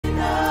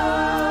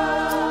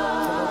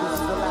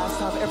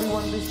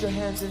your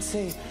hands and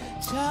say,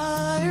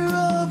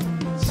 Jireh,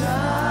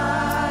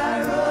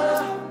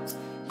 Jireh,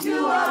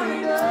 you are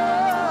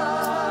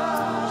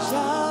enough.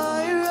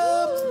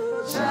 Jireh,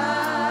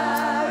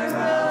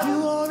 Jireh,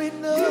 you are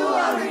enough. You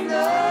are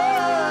enough.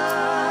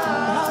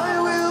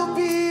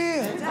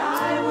 And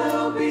I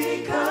will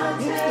be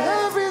content in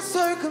every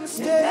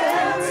circumstance. In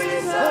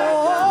every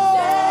circumstance.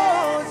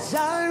 Oh,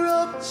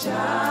 Jireh,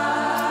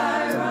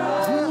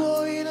 Jireh,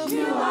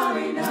 you are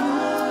enough.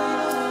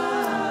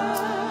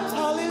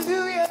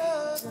 Hallelujah.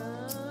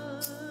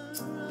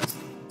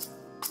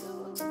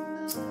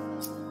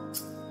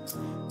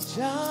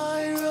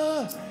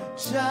 Jireh,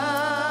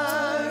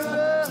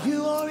 Jireh,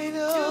 you are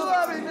enough. You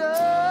are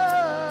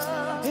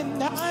enough.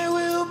 And I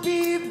will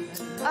be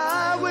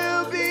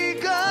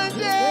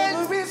content.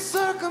 Every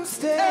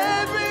circumstance.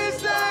 Every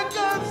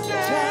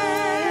circumstance.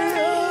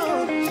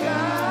 Jireh,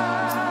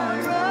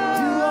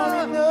 Jireh, you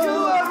are enough. You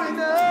are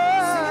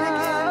enough. Sing it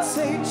again.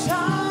 Say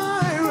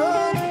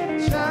Jireh,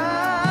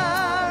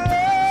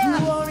 Jireh, you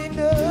are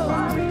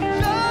enough.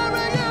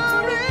 Jireh,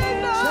 you're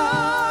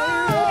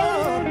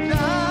enough.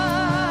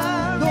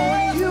 Jireh,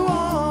 Lord, you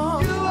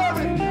are. You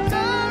are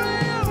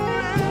enough.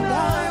 And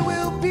I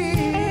will be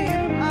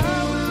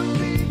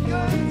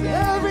content.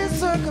 Every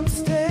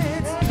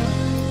circumstance.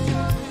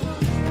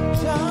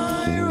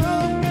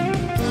 Jireh,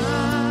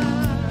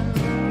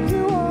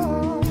 you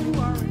are.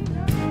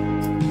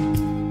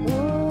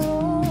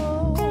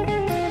 Oh,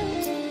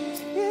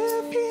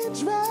 if he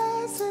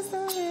dresses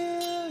the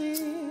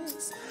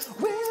lilies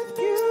with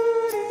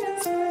beauty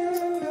and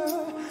splendor,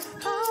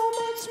 how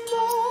much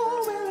more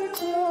will he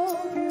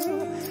clothe you?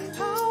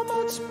 How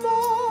much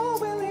more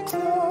will he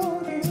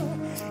clothe you?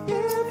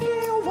 If he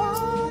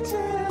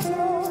watches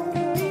over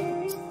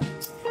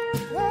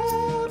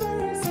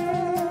every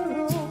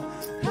sparrow,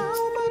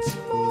 how much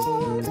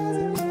more does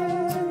he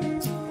love you?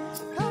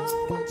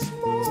 How much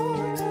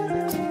more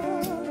does he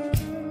love you?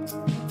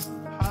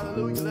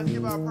 Hallelujah. Let's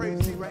give our praise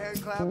team a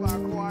hand clap, our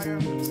choir,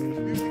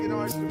 music and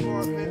arts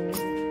department.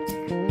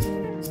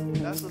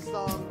 That's a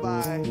song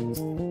by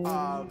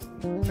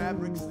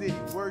Maverick City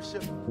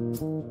Worship.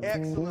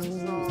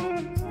 Excellent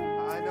song.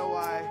 I know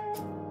I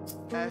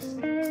asked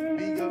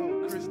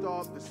Vigo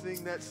Christoph to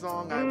sing that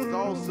song. I was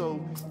also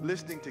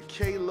listening to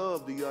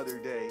K-Love the other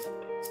day,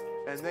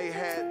 and they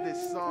had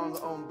this song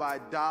on by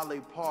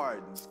Dolly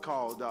Parton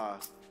called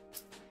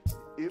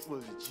It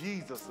Was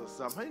Jesus or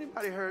something.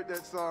 Anybody heard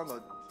that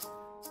song?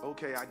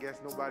 Okay, I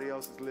guess nobody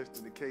else is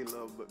listening to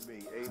K-Love but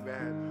me.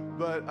 Amen.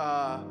 But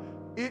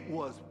it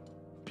was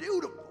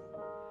beautiful.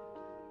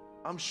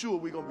 I'm sure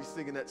we're going to be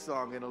singing that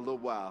song in a little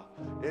while.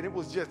 And it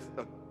was just,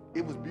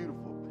 it was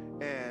beautiful.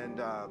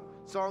 And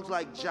songs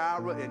like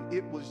Jireh and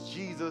It Was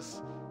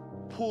Jesus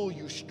pull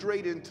you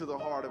straight into the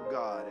heart of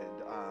God.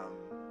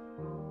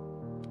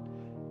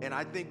 And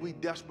I think we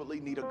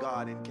desperately need a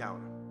God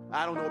encounter.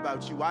 I don't know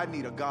about you, I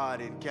need a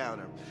God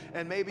encounter.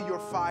 And maybe your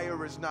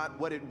fire is not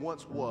what it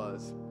once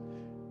was.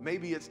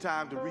 Maybe it's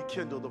time to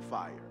rekindle the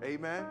fire.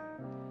 Amen.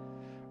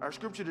 Our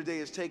scripture today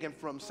is taken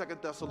from 2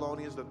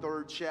 Thessalonians, the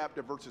 3rd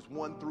chapter, verses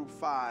 1 through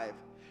 5.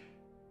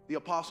 The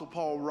Apostle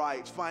Paul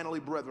writes,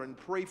 "Finally, brethren,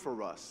 pray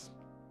for us,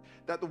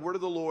 that the word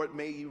of the Lord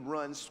may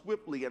run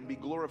swiftly and be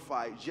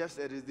glorified, just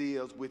as it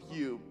is with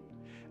you,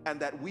 and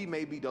that we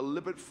may be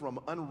delivered from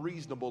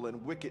unreasonable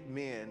and wicked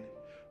men.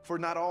 For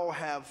not all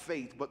have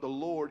faith, but the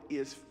Lord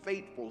is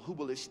faithful, who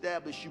will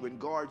establish you and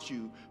guard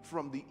you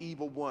from the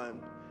evil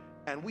one.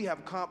 And we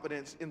have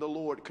confidence in the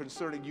Lord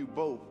concerning you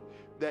both,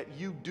 that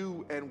you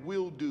do and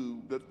will do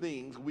the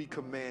things we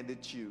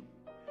commanded you.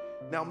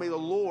 Now may the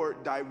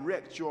Lord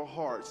direct your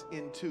hearts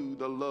into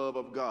the love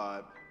of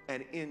God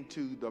and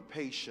into the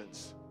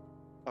patience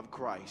of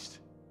Christ."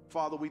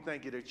 Father, we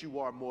thank you that you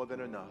are more than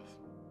enough.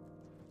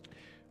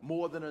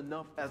 More than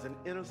enough as an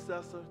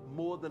intercessor,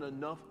 more than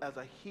enough as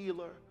a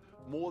healer,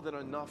 more than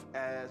enough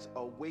as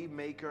a way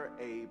maker,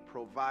 a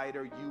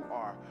provider. You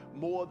are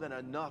more than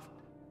enough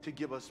to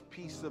give us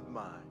peace of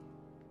mind.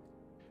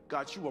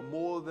 God, you are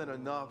more than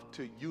enough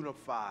to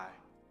unify,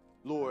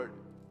 Lord,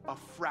 a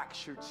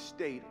fractured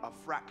state, a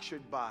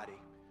fractured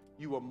body.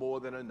 You are more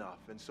than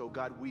enough. And so,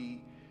 God,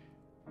 we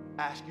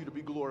ask you to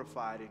be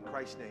glorified in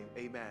Christ's name.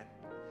 Amen.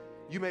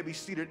 You may be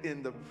seated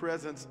in the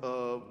presence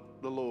of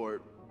the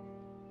Lord.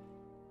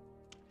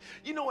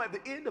 You know, at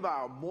the end of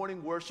our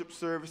morning worship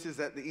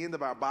services, at the end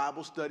of our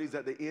Bible studies,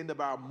 at the end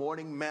of our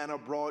morning manna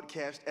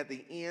broadcast, at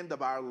the end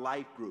of our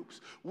life groups,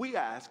 we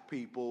ask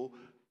people,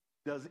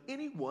 does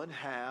anyone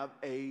have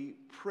a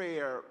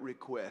prayer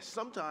request?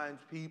 Sometimes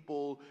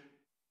people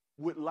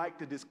would like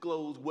to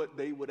disclose what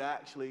they would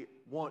actually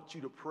want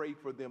you to pray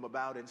for them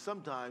about, and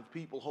sometimes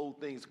people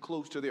hold things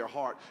close to their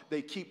heart.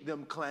 They keep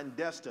them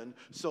clandestine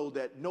so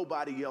that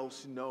nobody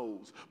else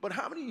knows. But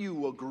how many of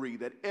you agree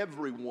that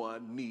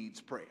everyone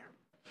needs prayer?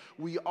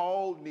 We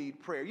all need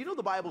prayer. You know,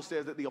 the Bible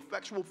says that the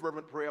effectual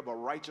fervent prayer of a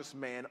righteous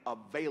man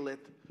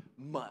availeth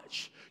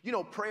much. You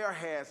know, prayer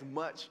has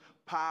much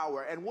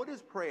power. And what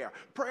is prayer?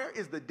 Prayer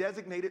is the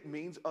designated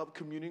means of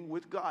communing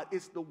with God.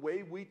 It's the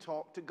way we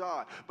talk to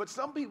God. But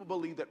some people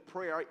believe that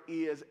prayer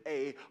is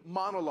a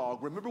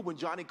monologue. Remember when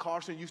Johnny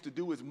Carson used to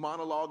do his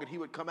monologue and he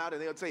would come out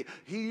and they would say,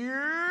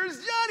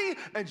 "Here's Johnny."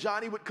 And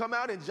Johnny would come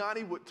out and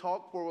Johnny would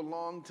talk for a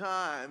long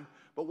time.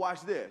 But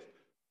watch this.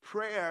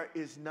 Prayer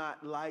is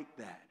not like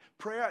that.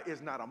 Prayer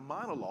is not a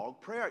monologue.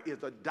 Prayer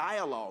is a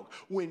dialogue.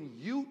 When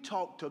you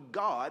talk to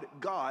God,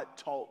 God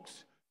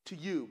talks to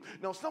you.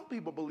 Now, some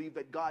people believe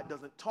that God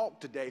doesn't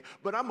talk today,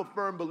 but I'm a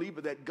firm believer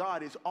that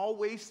God is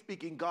always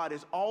speaking. God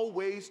is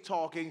always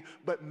talking,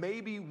 but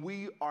maybe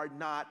we are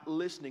not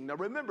listening. Now,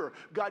 remember,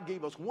 God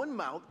gave us one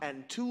mouth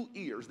and two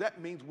ears.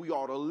 That means we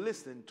ought to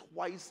listen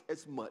twice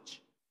as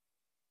much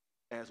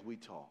as we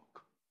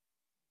talk.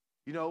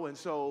 You know, and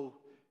so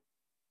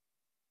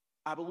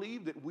I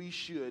believe that we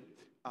should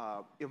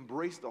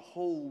embrace the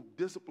whole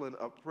discipline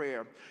of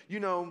prayer. You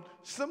know,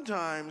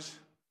 sometimes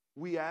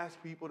we ask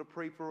people to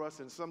pray for us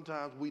and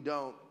sometimes we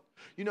don't.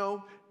 You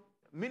know,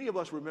 many of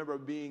us remember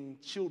being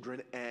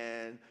children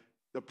and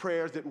the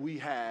prayers that we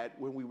had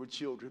when we were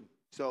children.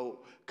 So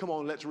come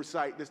on, let's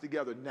recite this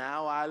together.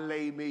 Now I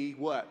lay me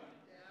what?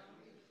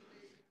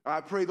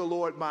 I pray the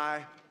Lord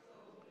my,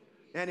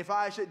 and if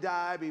I should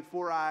die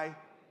before I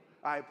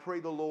pray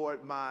the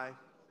Lord my.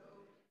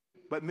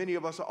 But many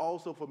of us are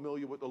also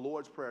familiar with the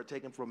Lord's Prayer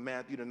taken from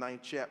Matthew, the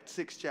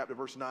 6th chapter,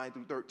 verse 9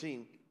 through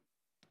 13.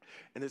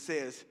 And it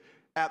says,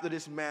 "After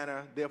this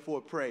manner, therefore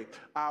pray,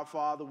 Our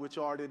Father which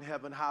art in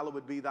heaven,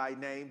 hallowed be thy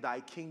name. Thy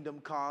kingdom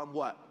come,"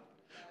 what?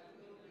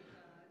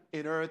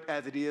 "In earth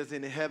as it is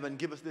in heaven.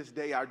 Give us this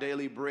day our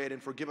daily bread,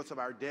 and forgive us of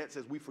our debts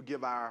as we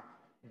forgive our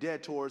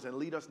debtors. And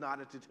lead us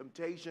not into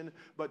temptation,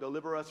 but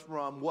deliver us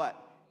from"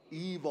 what?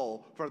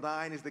 "Evil. For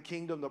thine is the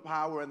kingdom, the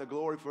power, and the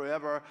glory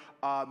forever.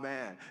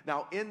 Amen."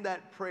 Now, in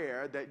that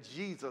prayer that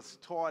Jesus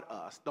taught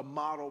us, the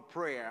model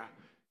prayer,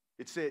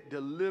 it said,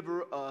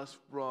 "Deliver us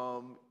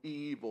from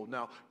evil."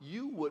 Now,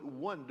 you would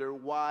wonder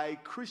why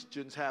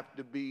Christians have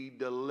to be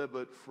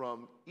delivered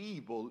from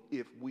evil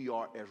if we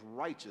are as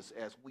righteous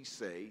as we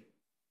say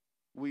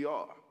we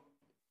are.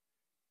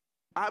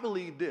 I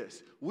believe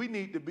this. We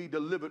need to be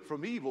delivered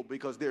from evil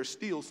because there's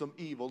still some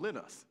evil in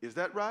us. Is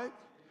that right?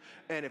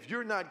 And if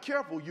you're not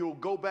careful, you'll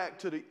go back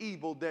to the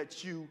evil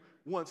that you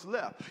once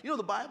left. You know,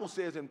 the Bible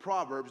says in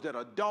Proverbs that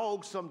a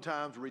dog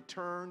sometimes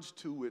returns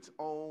to its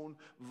own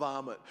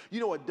vomit.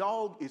 You know, a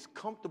dog is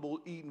comfortable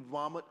eating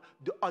vomit.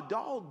 A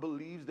dog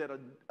believes that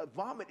a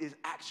vomit is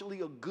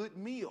actually a good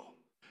meal.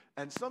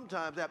 And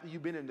sometimes after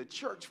you've been in the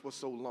church for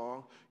so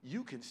long,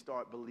 you can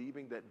start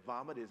believing that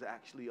vomit is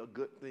actually a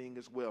good thing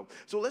as well.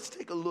 So let's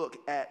take a look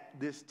at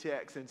this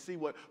text and see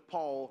what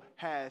Paul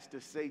has to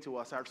say to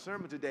us. Our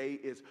sermon today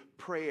is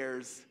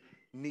Prayers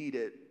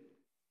Needed.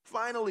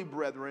 Finally,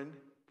 brethren,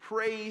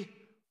 pray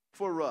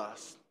for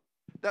us,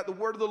 that the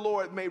word of the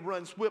Lord may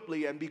run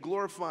swiftly and be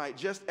glorified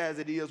just as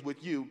it is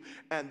with you,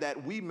 and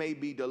that we may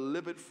be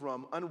delivered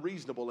from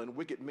unreasonable and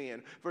wicked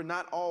men. For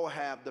not all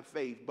have the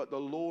faith, but the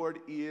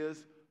Lord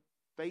is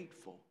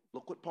faithful.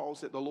 Look what Paul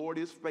said. The Lord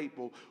is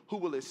faithful, who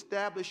will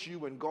establish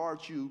you and guard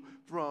you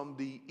from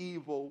the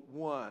evil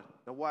one.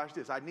 Now watch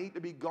this. I need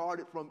to be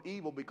guarded from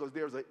evil because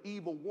there's an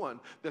evil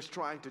one that's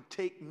trying to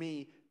take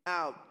me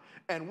out.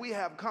 And we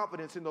have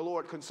confidence in the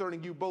Lord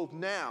concerning you both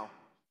now.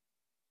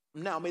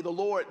 Now, may the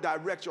Lord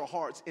direct your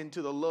hearts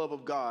into the love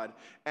of God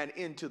and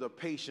into the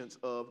patience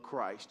of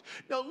Christ.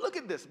 Now, look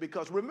at this,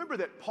 because remember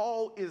that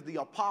Paul is the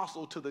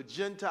apostle to the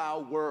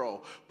Gentile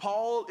world.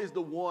 Paul is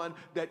the one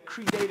that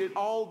created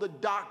all the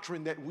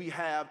doctrine that we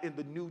have in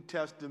the New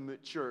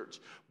Testament church.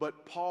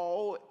 But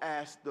Paul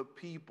asked the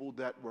people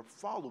that were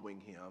following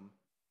him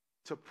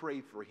to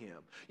pray for him.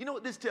 You know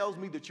what this tells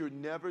me? That you're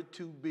never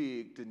too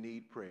big to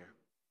need prayer.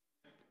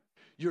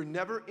 You're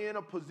never in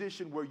a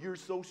position where you're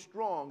so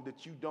strong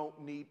that you don't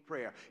need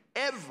prayer.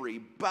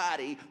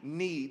 Everybody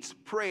needs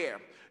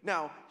prayer.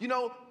 Now, you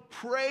know,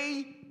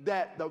 pray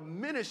that the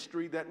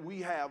ministry that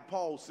we have,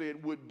 Paul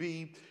said, would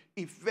be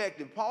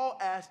effective. Paul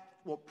asked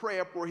for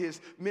prayer for his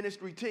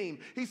ministry team.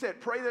 He said,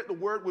 pray that the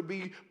word would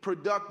be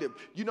productive.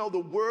 You know, the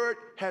word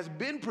has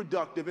been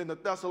productive in the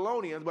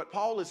Thessalonians, but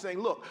Paul is saying,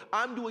 look,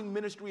 I'm doing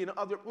ministry in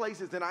other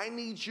places, and I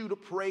need you to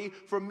pray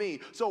for me.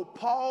 So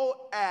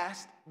Paul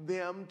asked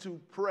them to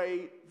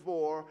pray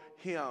for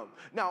him.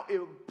 Now,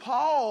 if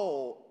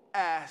Paul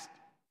asked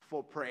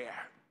for prayer,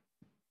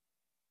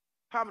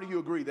 how many of you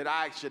agree that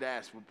I should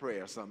ask for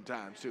prayer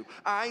sometimes too?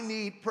 I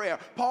need prayer.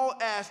 Paul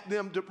asked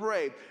them to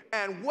pray.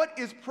 And what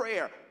is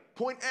prayer?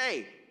 Point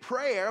A,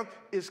 prayer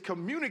is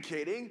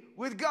communicating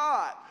with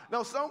God.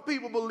 Now, some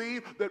people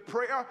believe that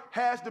prayer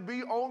has to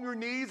be on your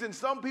knees, and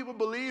some people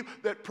believe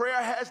that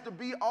prayer has to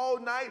be all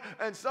night,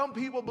 and some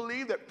people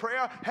believe that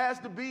prayer has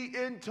to be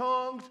in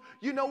tongues.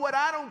 You know what?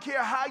 I don't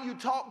care how you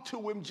talk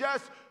to him,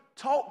 just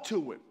talk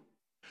to him.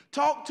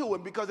 Talk to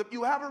him, because if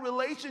you have a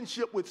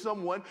relationship with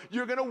someone,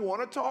 you're going to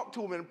want to talk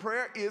to him, and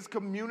prayer is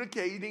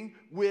communicating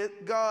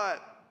with God.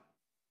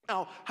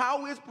 Now,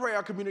 how is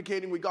prayer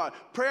communicating with God?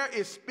 Prayer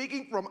is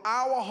speaking from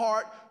our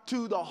heart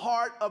to the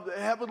heart of the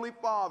Heavenly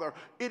Father.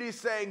 It is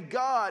saying,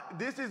 God,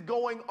 this is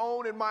going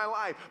on in my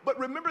life. But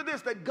remember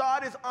this, that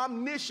God is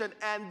omniscient,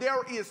 and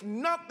there is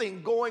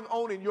nothing going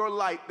on in your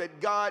life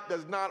that God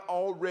does not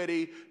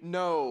already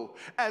know.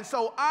 And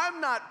so I'm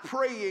not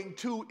praying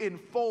to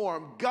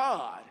inform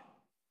God.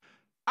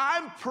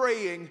 I'm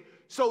praying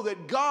so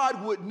that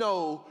God would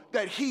know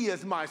that He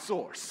is my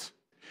source.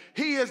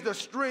 He is the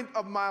strength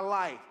of my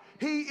life.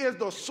 He is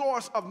the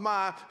source of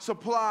my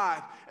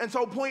supply. And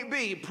so point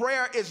B,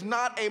 prayer is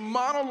not a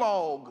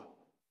monologue.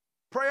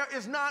 Prayer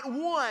is not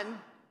one.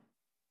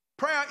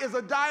 Prayer is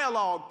a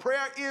dialogue.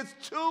 Prayer is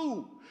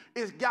two.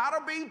 It's got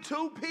to be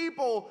two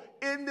people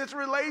in this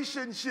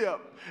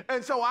relationship.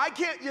 And so I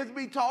can't just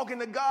be talking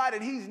to God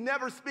and He's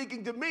never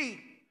speaking to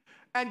me.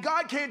 And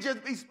God can't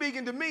just be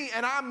speaking to me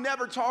and I'm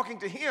never talking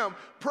to Him.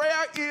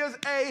 Prayer is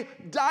a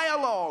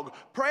dialogue.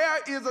 Prayer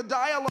is a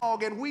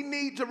dialogue, and we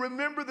need to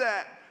remember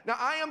that. Now,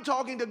 I am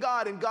talking to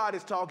God and God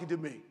is talking to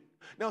me.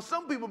 Now,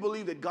 some people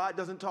believe that God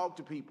doesn't talk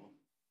to people.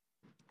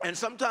 And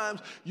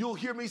sometimes you'll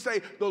hear me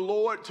say, the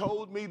Lord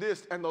told me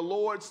this and the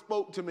Lord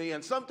spoke to me.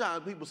 And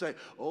sometimes people say,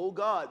 oh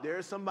God,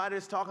 there's somebody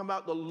that's talking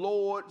about the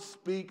Lord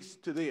speaks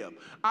to them.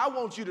 I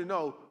want you to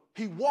know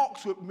He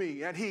walks with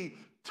me and He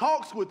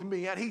talks with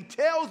me and He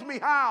tells me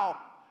how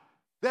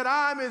that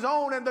I'm His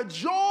own, and the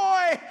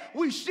joy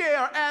we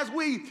share as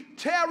we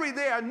tarry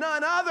there,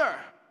 none other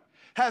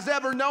has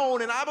ever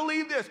known. And I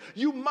believe this,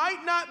 you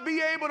might not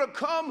be able to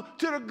come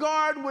to the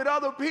garden with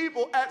other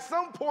people. At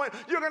some point,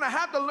 you're going to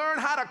have to learn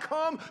how to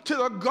come to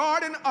the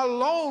garden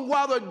alone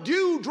while the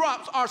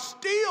dewdrops are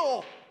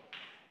still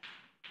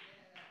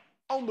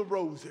on the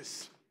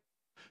roses.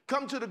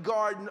 Come to the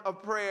garden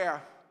of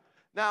prayer.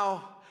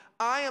 Now,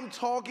 I am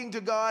talking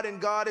to God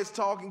and God is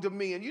talking to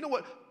me. And you know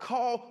what?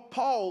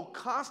 Paul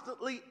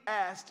constantly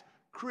asked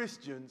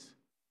Christians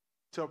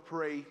to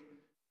pray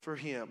for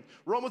him.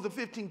 Romans the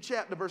 15th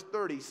chapter, verse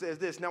 30 says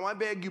this, now I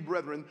beg you,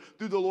 brethren,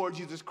 through the Lord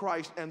Jesus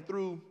Christ and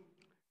through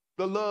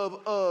the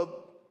love of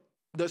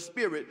the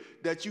Spirit,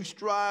 that you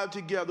strive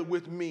together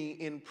with me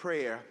in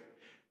prayer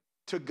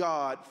to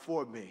God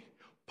for me.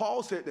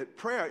 Paul said that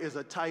prayer is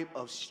a type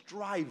of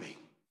striving.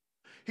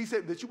 He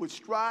said that you would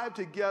strive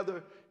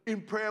together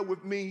in prayer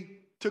with me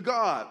to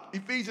God.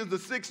 Ephesians the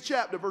 6th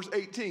chapter, verse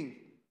 18.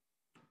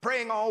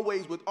 Praying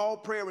always with all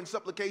prayer and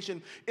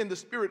supplication in the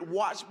Spirit,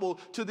 watchful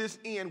to this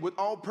end with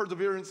all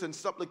perseverance and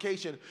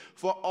supplication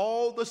for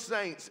all the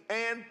saints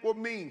and for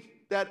me,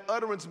 that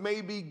utterance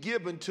may be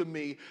given to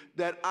me,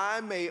 that I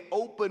may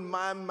open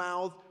my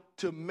mouth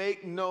to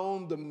make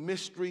known the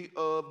mystery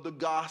of the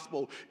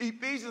gospel.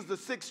 Ephesians the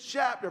 6th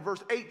chapter,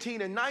 verse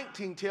 18 and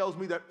 19 tells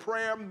me that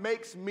prayer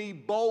makes me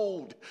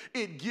bold.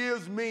 It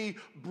gives me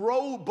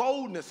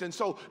boldness. And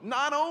so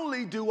not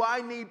only do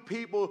I need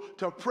people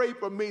to pray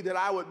for me that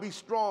I would be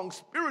strong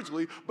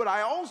spiritually, but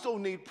I also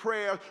need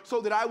prayer so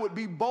that I would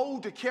be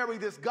bold to carry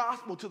this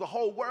gospel to the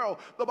whole world.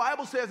 The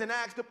Bible says in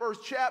Acts the 1st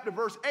chapter,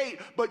 verse 8,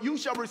 but you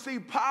shall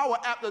receive power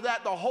after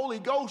that the Holy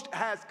Ghost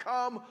has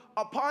come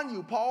upon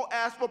you. Paul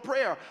asked for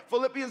prayer.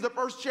 Philippians the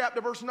 1st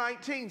chapter, verse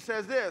 19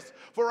 says this,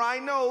 for I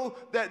know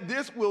that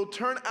this will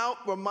turn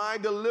out for my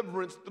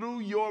deliverance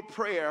through your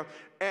prayer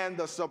and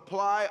the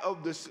supply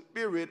of the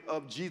Spirit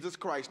of Jesus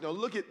Christ. Now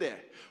look at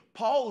that.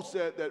 Paul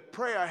said that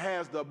prayer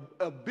has the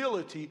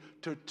ability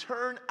to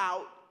turn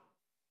out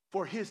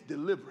for his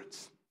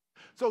deliverance.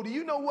 So do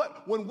you know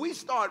what? When we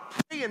start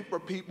praying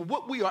for people,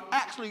 what we are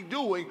actually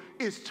doing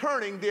is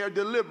turning their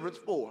deliverance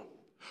for them.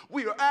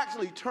 We are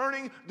actually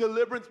turning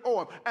deliverance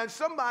on. And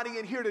somebody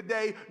in here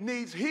today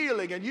needs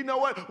healing. And you know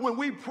what? When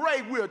we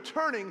pray, we're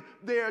turning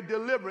their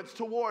deliverance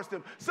towards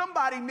them.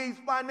 Somebody needs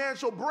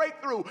financial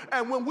breakthrough.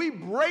 And when we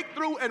break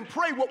through and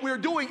pray, what we're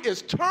doing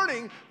is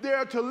turning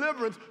their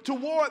deliverance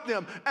toward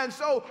them. And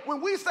so when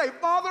we say,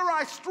 Father,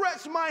 I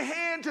stretch my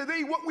hand to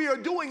thee, what we are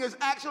doing is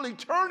actually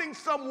turning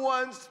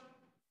someone's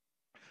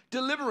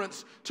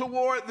deliverance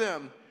toward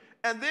them.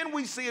 And then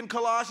we see in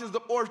Colossians the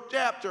 4th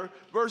chapter,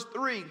 verse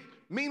 3,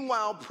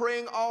 meanwhile,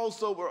 praying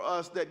also for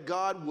us that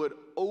God would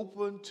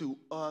open to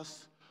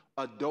us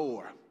a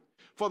door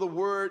for the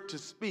word to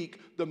speak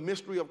the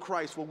mystery of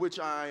Christ, for which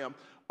I am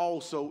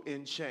also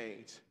in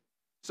chains.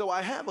 So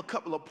I have a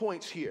couple of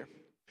points here.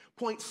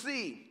 Point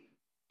C,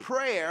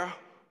 prayer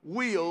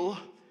will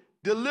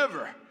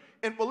deliver.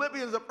 In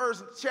Philippians, the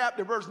 1st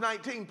chapter, verse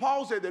 19,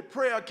 Paul said that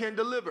prayer can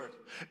deliver.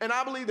 And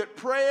I believe that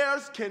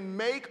prayers can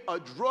make a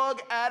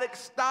drug addict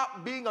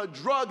stop being a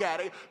drug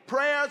addict.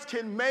 Prayers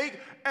can make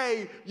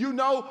a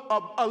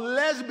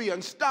lesbian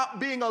stop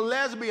being a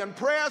lesbian.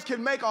 Prayers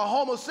can make a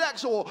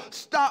homosexual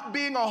stop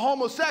being a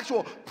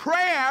homosexual.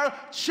 Prayer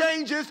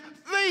changes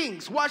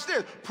things. Watch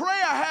this.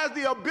 Prayer has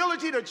the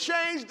ability to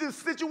change the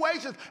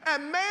situations.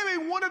 And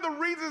maybe one of the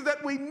reasons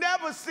that we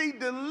never see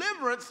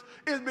deliverance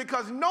is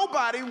because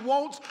nobody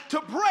wants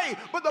to pray.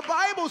 But the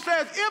Bible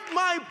says, if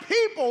my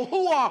people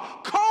who are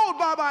called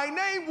by my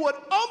name would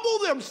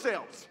humble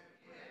themselves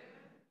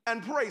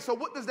and pray. So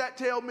what does that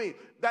tell me?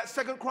 That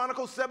 2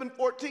 Chronicles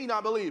 7:14,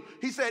 I believe.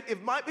 He said, if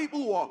my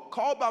people who are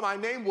called by my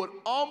name would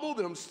humble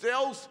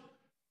themselves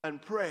and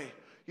pray.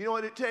 You know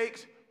what it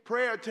takes?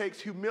 Prayer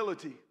takes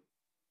humility.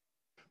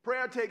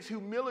 Prayer takes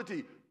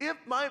humility. If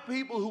my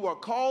people who are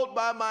called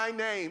by my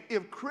name,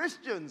 if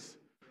Christians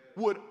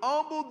would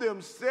humble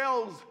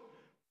themselves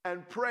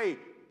and pray,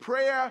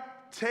 prayer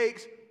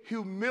takes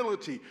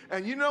humility.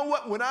 And you know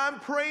what? When I'm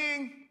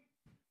praying,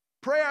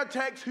 prayer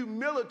takes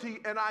humility,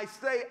 and I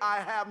say I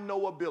have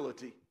no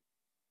ability.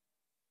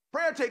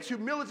 Prayer takes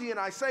humility, and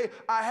I say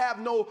I have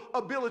no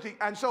ability.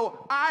 And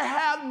so I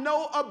have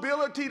no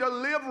ability to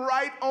live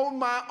right on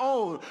my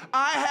own.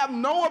 I have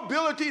no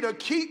ability to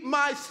keep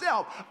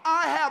myself.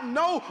 I have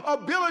no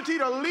ability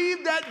to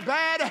leave that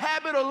bad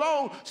habit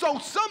alone. So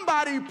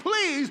somebody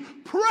please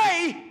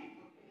pray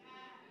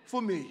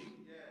for me.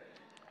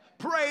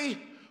 Pray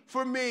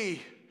for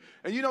me.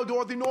 And you know,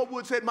 Dorothy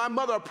Norwood said, my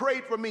mother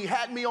prayed for me,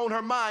 had me on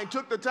her mind,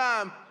 took the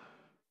time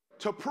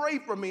to pray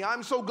for me.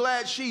 I'm so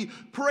glad she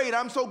prayed.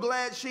 I'm so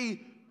glad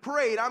she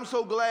prayed. I'm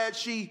so glad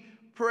she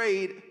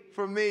prayed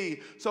for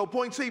me. So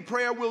point C,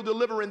 prayer will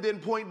deliver. And then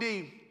point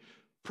D,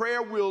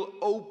 prayer will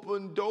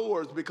open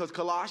doors, because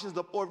Colossians,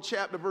 the 4th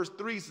chapter, verse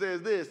 3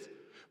 says this,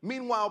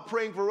 meanwhile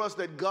praying for us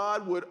that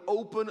God would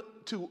open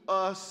to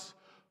us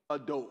a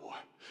door.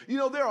 You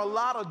know, there are a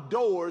lot of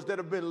doors that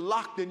have been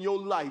locked in your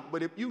life,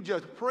 but if you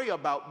just pray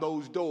about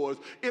those doors,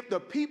 if the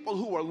people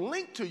who are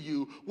linked to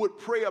you would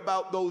pray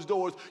about those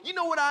doors. You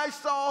know what I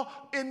saw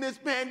in this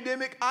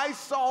pandemic? I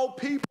saw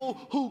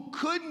people who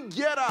couldn't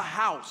get a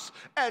house,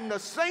 and the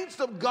saints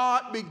of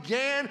God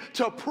began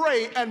to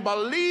pray and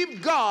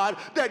believe God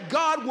that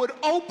God would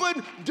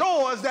open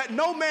doors that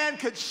no man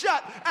could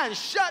shut, and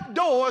shut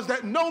doors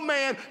that no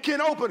man can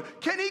open.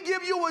 Can he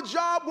give you a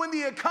job when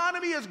the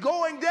economy is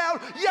going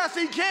down? Yes,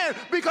 he can,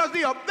 because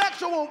the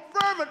effectual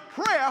fervent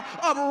prayer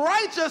of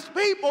righteous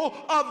people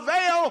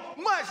avail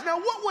much. Now,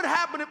 what would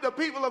happen if the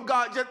people of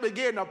God just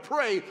began to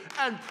pray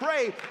and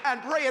pray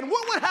and pray? And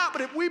what would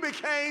happen if we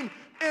became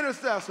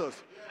intercessors?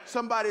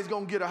 Somebody's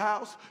going to get a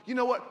house. You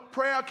know what?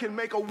 Prayer can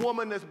make a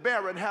woman that's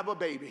barren have a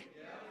baby.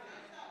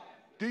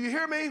 Do you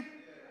hear me?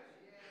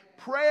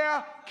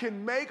 Prayer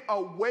can make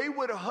a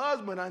wayward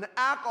husband, an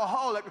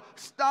alcoholic,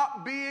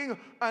 stop being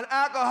an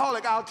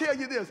alcoholic. I'll tell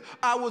you this.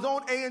 I was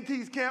on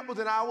A&T's campus,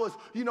 and I was,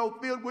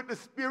 filled with the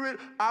Spirit.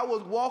 I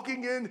was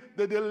walking in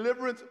the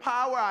deliverance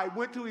power. I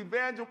went to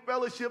Evangel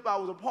Fellowship. I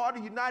was a part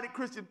of United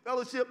Christian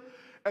Fellowship.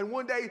 And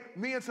one day,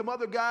 me and some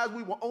other guys,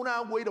 we were on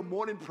our way to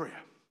morning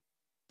prayer.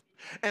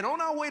 And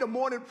on our way to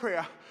morning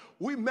prayer,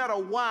 we met a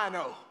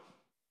wino.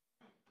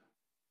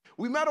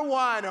 We met a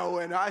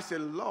wino, and I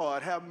said,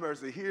 Lord, have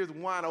mercy. Here's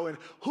wino. And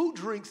who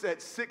drinks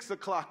at 6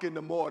 o'clock in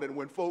the morning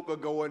when folk are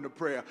going to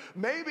prayer?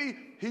 Maybe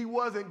he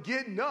wasn't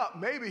getting up.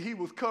 Maybe he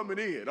was coming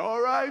in,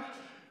 all right?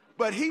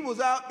 But he was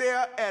out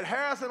there at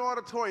Hairston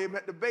Auditorium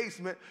at the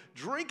basement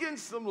drinking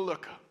some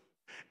liquor.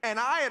 And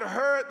I had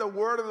heard the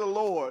word of the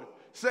Lord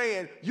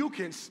saying you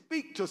can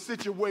speak to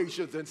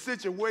situations, and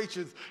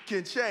situations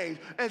can change.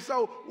 And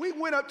so we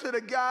went up to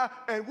the guy,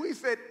 and we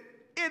said,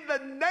 in the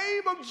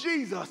name of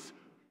Jesus,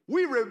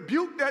 we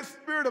rebuke that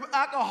spirit of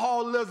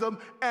alcoholism,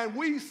 and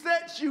we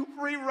set you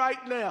free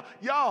right now.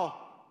 Y'all,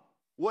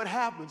 what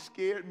happened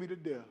scared me to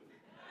death.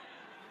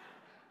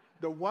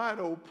 The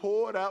wino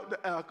poured out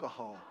the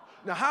alcohol.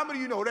 Now, how many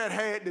of you know that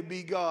had to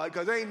be God?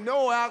 Because ain't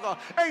no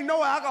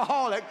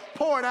alcoholic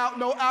pouring out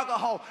no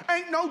alcohol.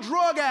 Ain't no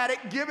drug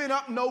addict giving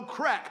up no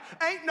crack.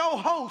 Ain't no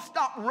hoe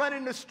stop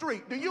running the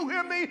street. Do you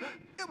hear me?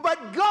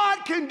 But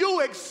God can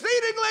do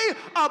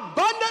exceedingly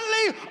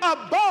abundantly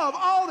above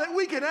all that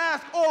we can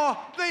ask or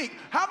think.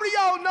 How many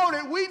of y'all know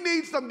that we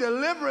need some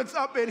deliverance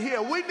up in here?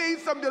 We need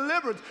some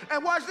deliverance.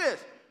 And watch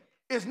this.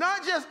 It's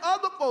not just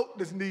other folk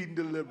that's needing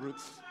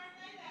deliverance.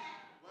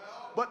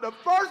 But the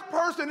first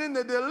person in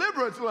the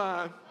deliverance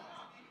line,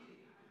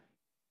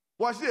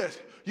 watch this.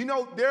 You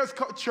know, there's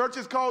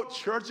churches called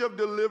Church of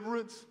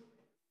Deliverance,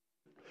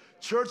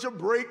 Church of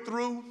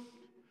Breakthrough.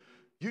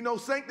 You know,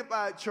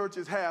 sanctified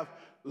churches have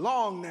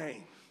long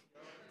names.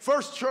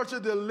 First Church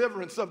of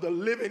Deliverance of the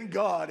Living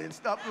God and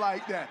stuff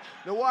like that.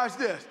 Now watch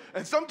this.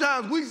 And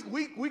sometimes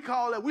we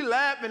call it, we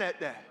laughing at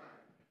that.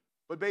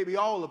 But baby,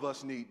 all of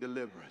us need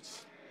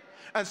deliverance.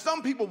 And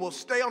some people will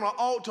stay on an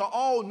altar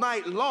all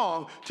night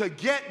long to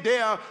get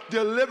their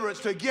deliverance,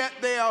 to get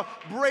their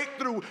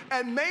breakthrough.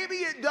 And maybe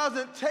it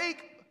doesn't take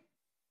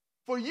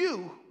for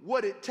you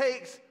what it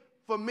takes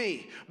for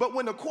me. But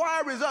when the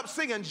choir is up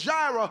singing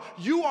Jireh,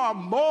 you are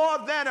more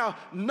than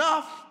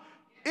enough,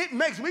 it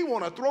makes me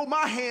want to throw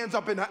my hands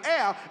up in the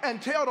air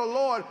and tell the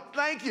Lord,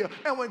 thank you.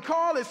 And when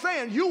Carl is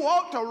saying you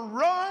ought to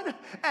run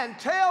and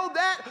tell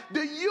that,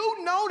 do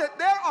you know that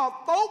there are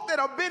folk that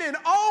have been in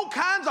all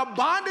kinds of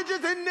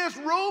bondages in this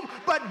room,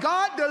 but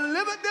God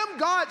delivered them,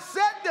 God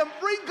set them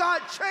free,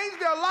 God changed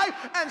their life,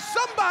 and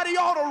somebody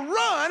ought to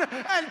run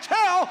and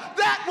tell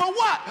that. Well,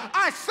 what?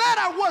 I said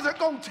I wasn't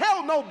going to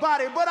tell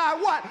nobody, but I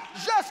what?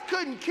 Just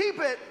couldn't keep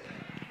it.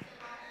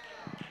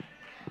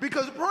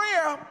 Because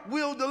prayer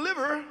will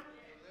deliver.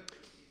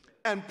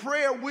 And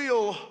prayer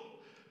will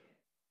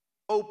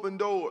open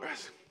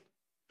doors.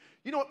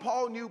 You know what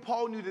Paul knew?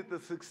 Paul knew that the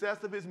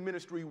success of his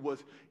ministry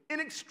was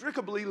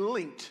inextricably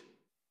linked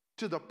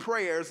to the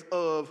prayers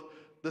of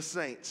the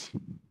saints,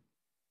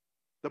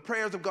 the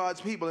prayers of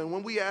God's people. And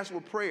when we ask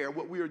for prayer,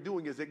 what we are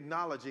doing is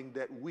acknowledging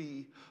that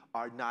we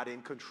are not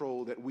in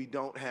control, that we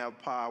don't have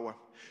power.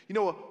 You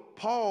know what?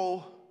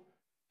 Paul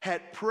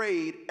had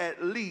prayed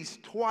at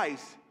least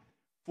twice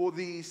for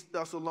these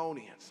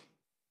Thessalonians.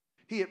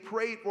 He had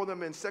prayed for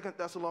them in 2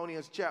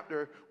 Thessalonians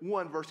chapter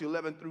 1, verse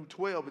 11 through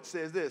 12. It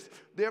says this,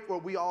 therefore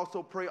we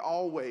also pray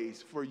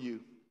always for you,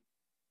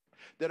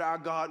 that our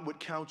God would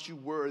count you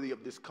worthy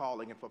of this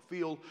calling and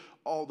fulfill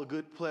all the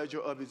good pleasure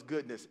of his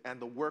goodness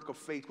and the work of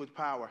faith with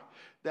power,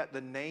 that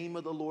the name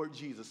of the Lord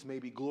Jesus may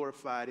be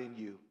glorified in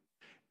you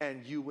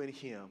and you in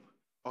him,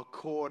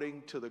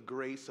 according to the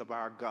grace of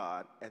our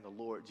God and the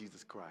Lord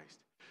Jesus Christ.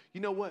 You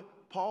know what?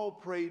 Paul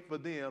prayed for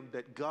them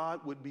that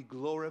God would be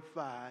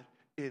glorified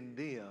in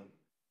them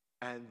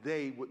and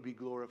they would be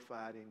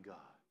glorified in God.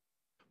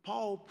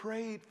 Paul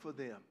prayed for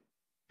them.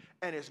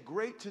 And it's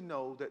great to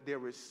know that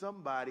there is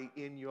somebody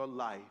in your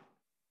life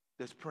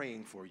that's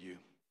praying for you.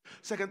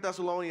 2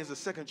 Thessalonians, the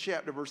 2nd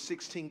chapter, verse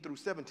 16 through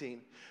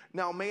 17.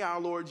 Now may our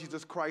Lord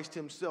Jesus Christ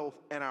himself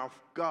and our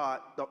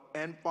God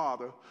and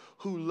Father,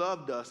 who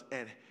loved us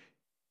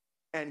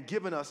and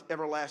given us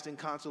everlasting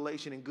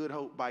consolation and good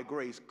hope by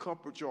grace,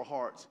 comfort your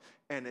hearts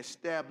and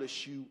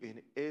establish you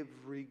in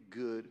every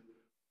good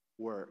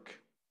work.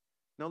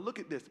 Now look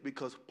at this,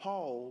 because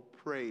Paul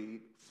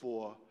prayed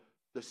for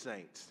the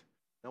saints.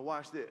 Now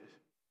watch this.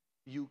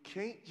 You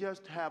can't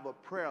just have a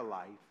prayer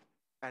life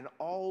and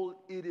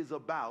all it is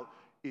about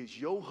is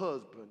your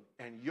husband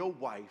and your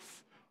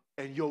wife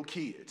and your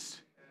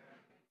kids.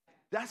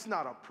 That's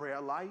not a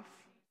prayer life.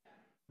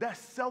 That's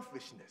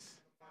selfishness.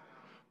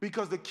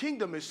 Because the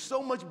kingdom is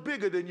so much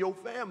bigger than your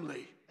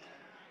family.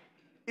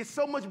 It's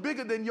so much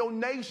bigger than your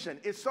nation.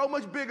 It's so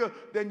much bigger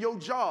than your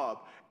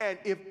job. And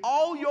if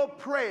all your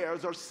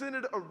prayers are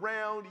centered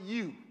around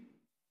you,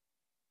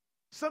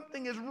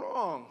 something is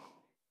wrong.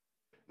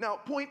 Now,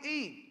 point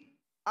E,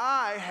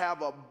 I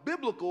have a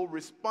biblical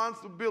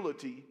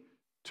responsibility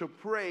to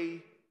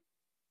pray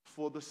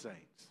for the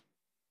saints.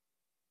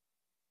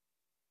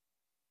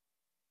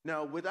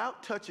 Now,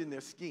 without touching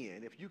their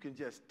skin, if you can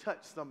just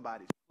touch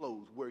somebody's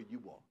clothes where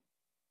you are,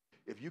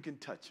 if you can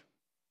touch them.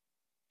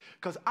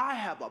 Because I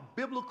have a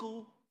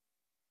biblical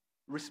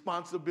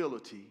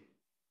responsibility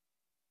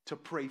to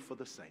pray for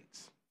the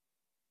saints.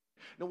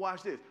 Now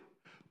watch this.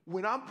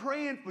 When I'm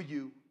praying for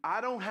you,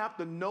 I don't have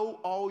to know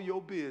all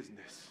your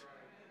business.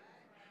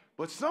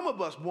 But some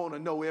of us want to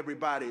know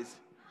everybody's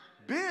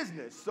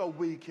business so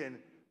we can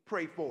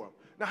pray for them.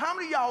 Now, how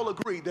many of y'all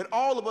agree that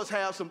all of us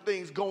have some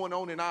things going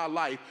on in our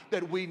life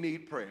that we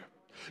need prayer?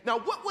 Now,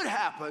 what would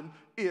happen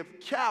if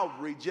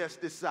Calvary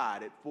just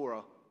decided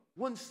for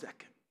 1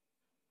 second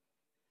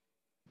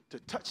to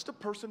touch the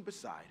person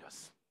beside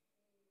us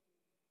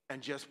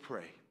and just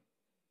pray?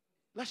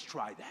 Let's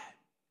try that.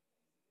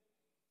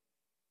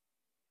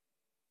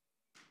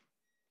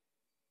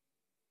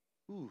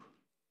 Ooh.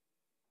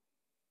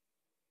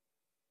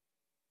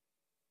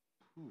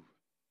 Ooh.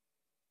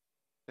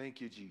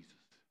 Thank you, Jesus.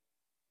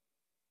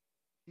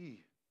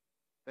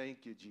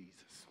 Thank you,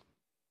 Jesus.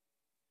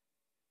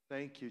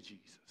 Thank you,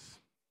 Jesus.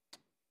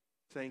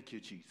 Thank you,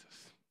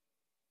 Jesus.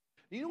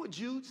 You know what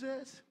Jude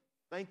says?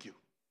 Thank you.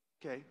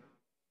 Okay.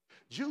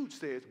 Jude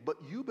says, but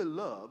you,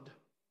 beloved,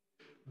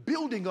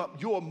 building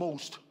up your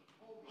most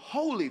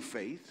holy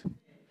faith,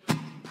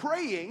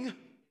 praying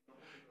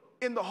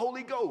in the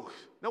Holy Ghost.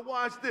 Now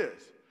watch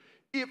this.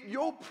 If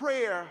your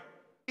prayer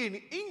in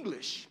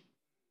English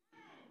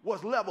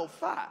was level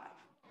 5,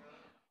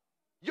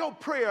 your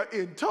prayer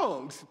in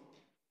tongues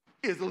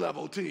is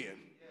level 10.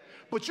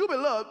 But you,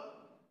 beloved,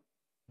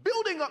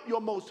 building up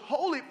your most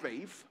holy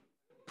faith,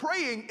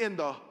 praying in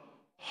the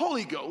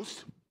Holy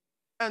Ghost.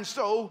 And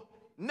so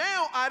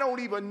now I don't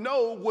even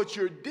know what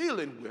you're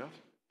dealing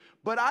with,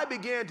 but I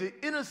began to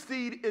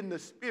intercede in the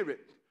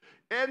Spirit.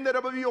 Come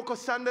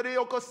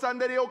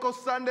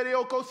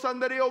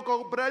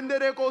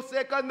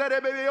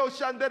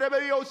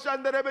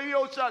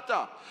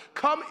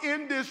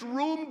in this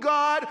room,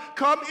 God.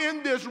 Come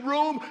in this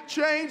room.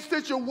 Change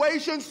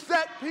situations.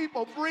 Set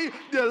people free.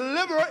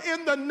 Deliver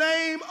in the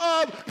name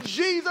of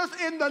Jesus.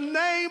 In the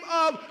name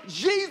of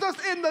Jesus.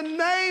 In the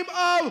name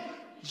of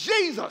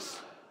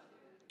Jesus.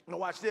 Now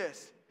watch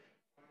this.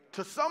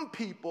 To some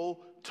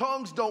people,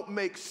 tongues don't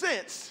make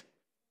sense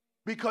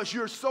because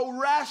you're so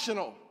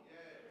rational.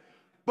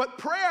 But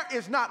prayer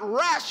is not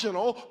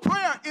rational.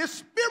 Prayer is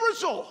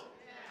spiritual.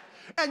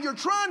 And you're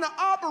trying to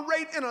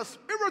operate in a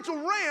spiritual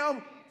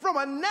realm from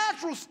a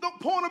natural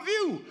point of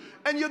view.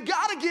 And you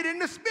got to get in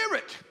the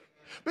spirit.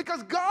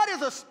 Because God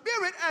is a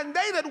spirit, and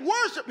they that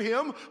worship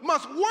him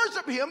must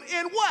worship him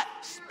in what?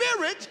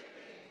 Spirit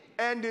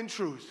and in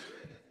truth.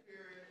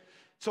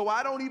 So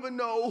I don't even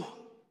know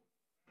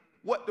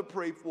what to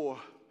pray for.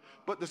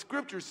 But the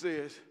scripture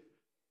says,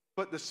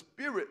 but the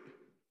Spirit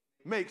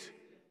makes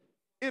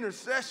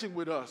intercession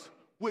with us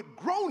with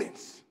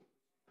groanings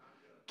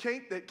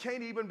that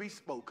can't even be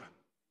spoken.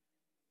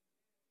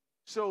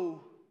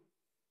 So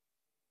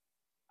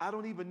I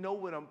don't even know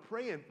what I'm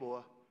praying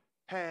for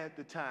half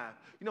the time.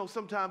 You know,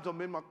 sometimes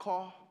I'm in my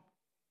car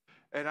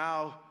and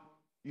I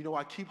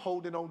keep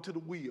holding on to the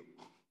wheel.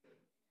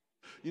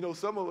 You know,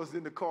 some of us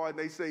in the car and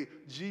they say,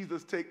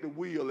 Jesus, take the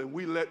wheel, and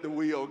we let the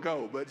wheel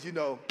go. But you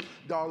know,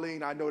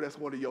 Darlene, I know that's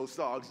one of your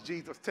songs,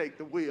 Jesus, take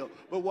the wheel.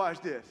 But watch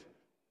this.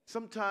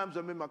 Sometimes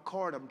I'm in my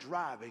car and I'm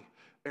driving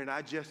and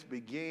I just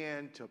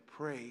began to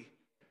pray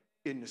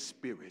in the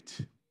Spirit.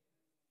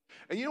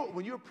 And you know,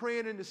 when you're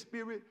praying in the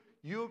Spirit,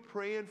 you're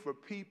praying for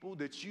people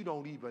that you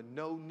don't even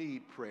know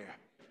need prayer.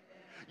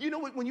 You know,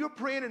 when you're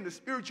praying in the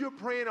Spirit, you're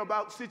praying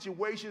about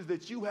situations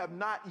that you have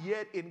not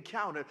yet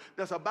encountered,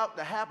 that's about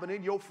to happen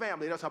in your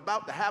family, that's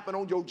about to happen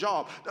on your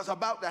job, that's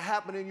about to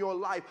happen in your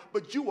life.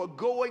 But you are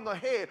going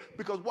ahead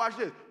because, watch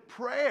this,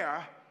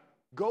 prayer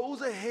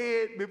goes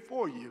ahead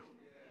before you.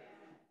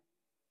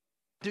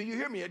 Do you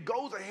hear me? It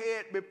goes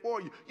ahead before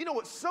you. You know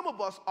what? Some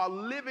of us are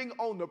living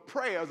on the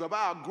prayers of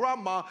our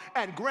grandma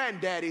and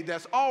granddaddy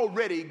that's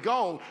already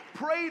gone,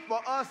 prayed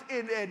for us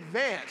in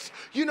advance.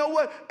 You know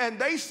what? And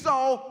they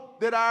saw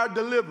that our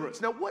deliverance.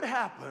 Now, what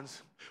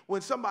happens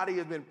when somebody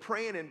has been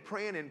praying and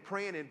praying and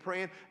praying and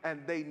praying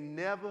and they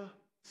never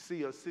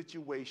see a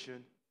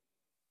situation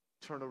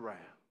turn around?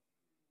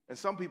 And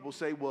some people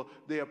say, well,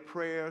 their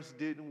prayers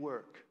didn't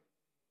work.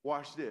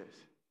 Watch this.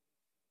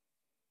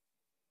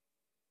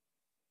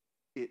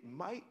 It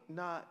might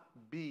not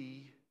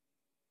be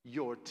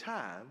your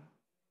time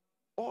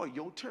or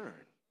your turn.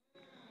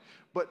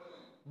 But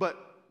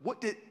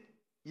what did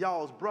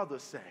y'all's brother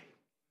say?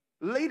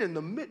 Late in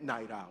the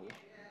midnight hour,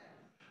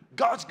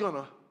 God's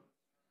gonna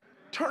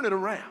turn it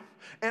around.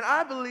 And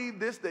I believe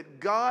this, that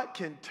God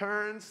can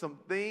turn some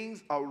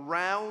things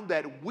around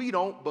that we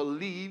don't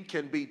believe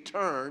can be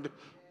turned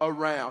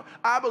around.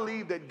 I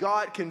believe that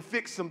God can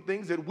fix some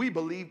things that we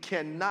believe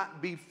cannot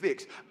be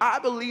fixed. I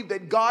believe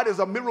that God is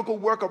a miracle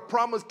worker,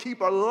 promise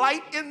keeper,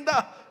 light in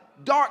the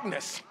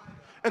darkness.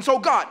 And so,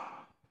 God,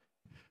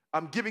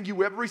 I'm giving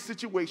you every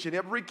situation,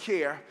 every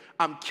care.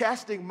 I'm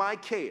casting my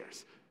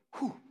cares.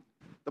 Whew.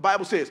 The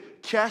Bible says,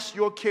 cast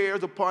your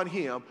cares upon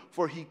him,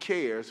 for he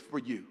cares for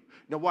you.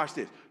 Now watch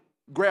this.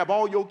 Grab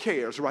all your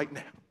cares right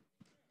now.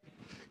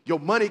 Your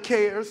money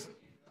cares,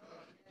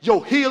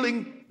 your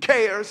healing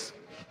cares,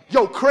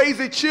 your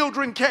crazy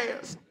children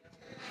cares.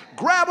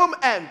 Grab them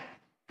and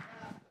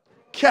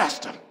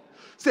cast them.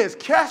 Says,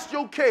 cast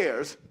your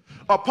cares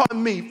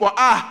upon me, for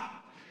I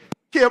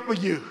care for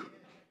you.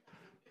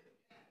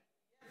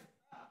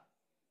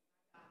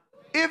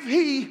 If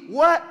he,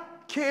 what?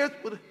 Cares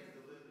for the...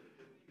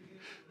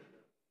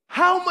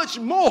 How much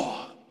more?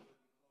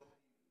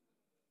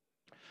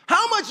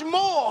 How much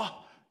more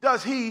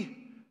does he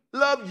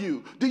love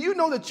you? Do you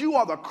know that you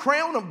are the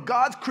crown of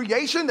God's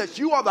creation, that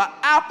you are the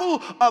apple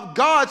of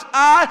God's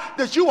eye,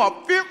 that you are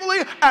fearfully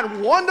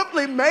and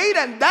wonderfully made,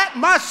 and that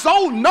my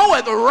soul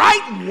knoweth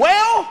right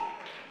well?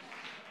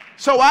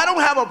 So I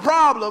don't have a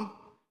problem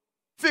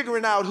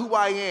figuring out who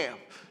I am.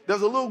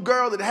 There's a little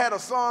girl that had a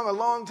song a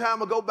long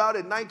time ago, about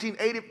in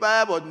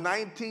 1985 or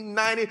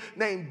 1990,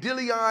 named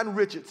Dillon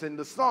Richardson.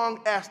 The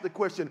song asked the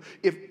question,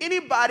 if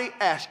anybody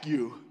asks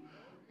you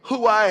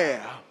who I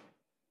am,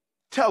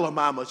 tell them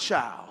I'm a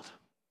child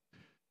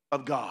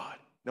of God.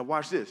 Now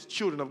watch this.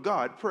 Children of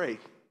God, pray.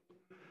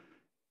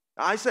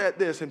 I said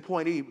this in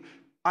point E.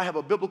 I have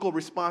a biblical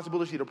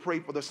responsibility to pray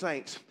for the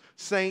saints.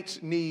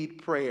 Saints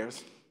need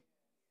prayers.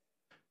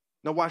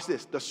 Now watch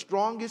this. The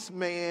strongest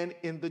man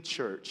in the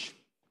church,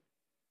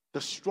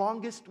 the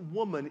strongest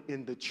woman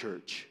in the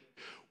church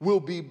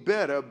will be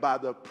better by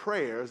the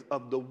prayers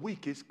of the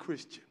weakest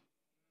Christian.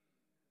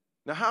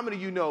 Now, how many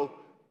of you know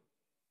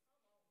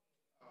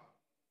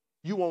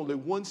you only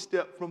one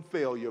step from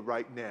failure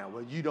right now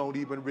and you don't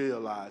even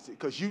realize it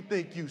because you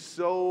think you're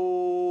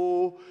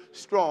so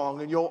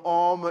strong and your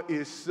armor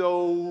is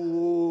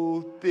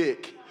so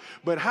thick.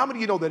 But how many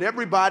of you know that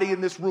everybody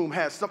in this room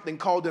has something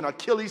called an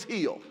Achilles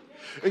heel?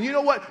 And you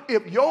know what?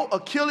 If your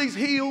Achilles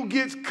heel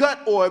gets cut,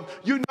 or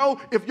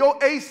if your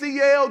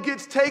ACL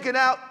gets taken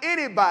out,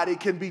 anybody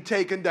can be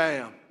taken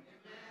down.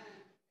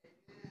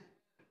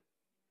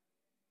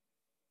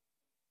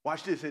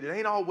 Watch this. It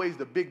ain't always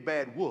the big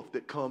bad wolf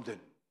that comes and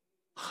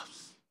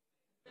huffs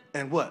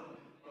and what?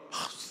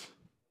 Huffs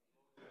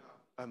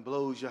and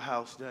blows your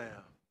house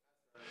down.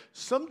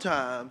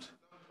 Sometimes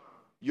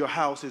your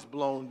house is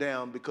blown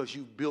down because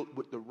you built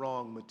with the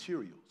wrong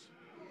materials.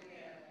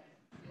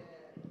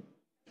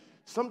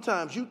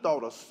 Sometimes you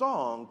thought a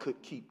song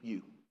could keep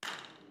you.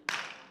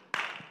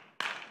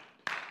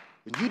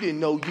 And you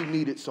didn't know you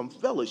needed some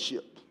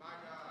fellowship.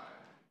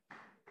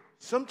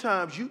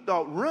 Sometimes you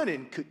thought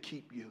running could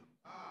keep you.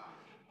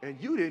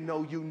 And you didn't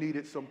know you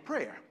needed some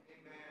prayer.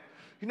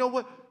 You know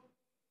what?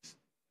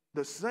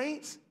 The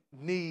saints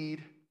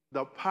need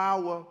the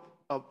power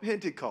of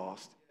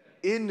Pentecost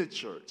in the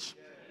church.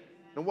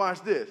 And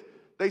watch this.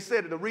 They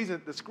said that the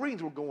reason the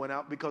screens were going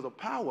out because of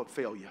power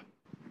failure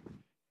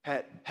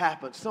had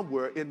happened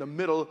somewhere in the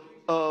middle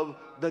of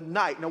the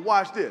night. Now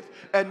watch this.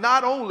 And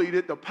not only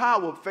did the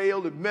power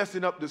fail in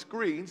messing up the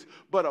screens,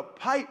 but a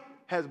pipe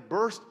has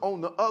burst on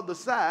the other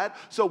side,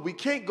 so we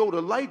can't go to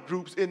light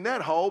groups in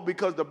that hall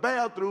because the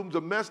bathrooms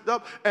are messed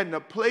up and the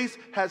place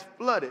has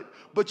flooded.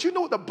 But you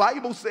know what the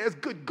Bible says?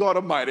 Good God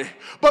Almighty.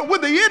 But when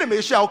the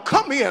enemy shall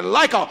come in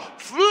like a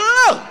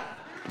flood,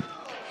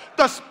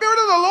 the Spirit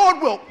of the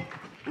Lord will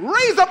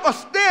raise up a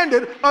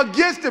standard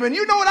against him. And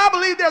you know what? I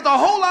believe there's a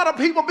whole lot of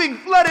people being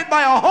flooded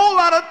by a whole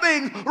lot of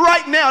things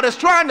right now that's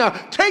trying to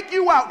take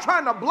you out,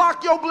 trying to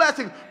block your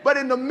blessing. But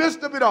in the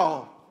midst of it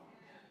all,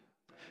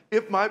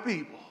 if my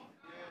people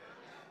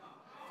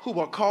who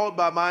are called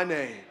by my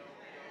name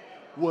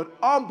would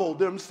humble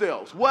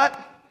themselves, what?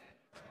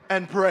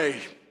 And pray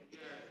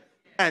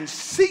and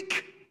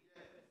seek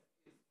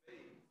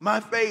my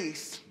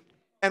face.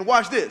 And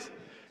watch this.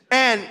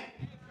 And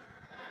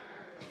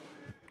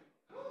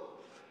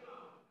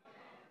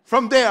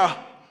from their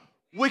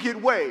wicked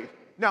way.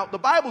 Now, the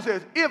Bible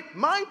says, if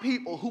my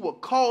people who are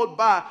called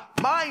by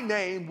my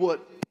name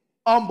would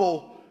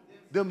humble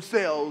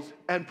themselves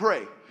and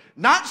pray.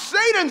 Not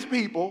Satan's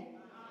people,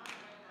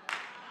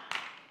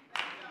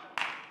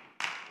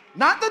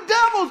 not the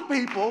devil's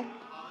people,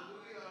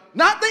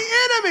 not the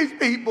enemy's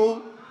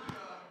people.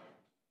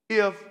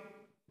 If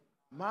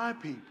my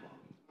people,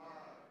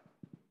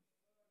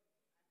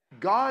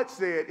 God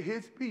said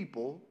his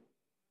people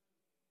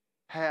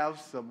have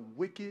some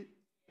wicked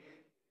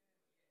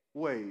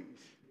ways.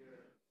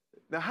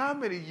 Now, how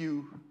many of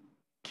you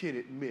can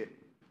admit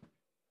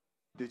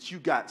that you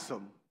got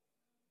some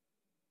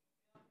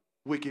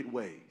wicked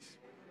ways?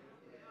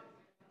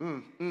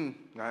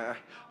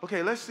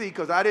 Okay, let's see,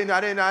 because I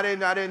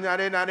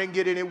didn't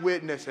get any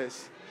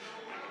witnesses.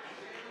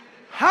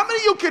 How many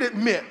of you can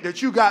admit that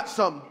you got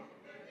some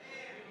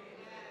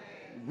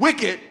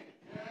wicked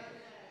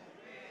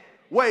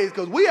ways?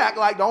 Because we act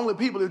like the only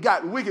people that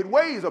got wicked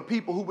ways are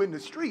people who in the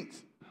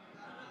streets.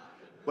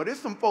 But there's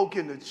some folk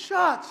in the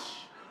church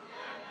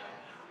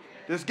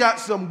that's got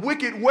some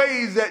wicked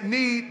ways that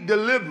need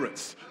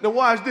deliverance. Now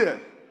watch this.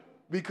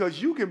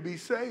 Because you can be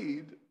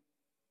saved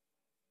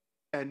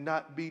and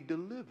not be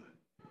delivered.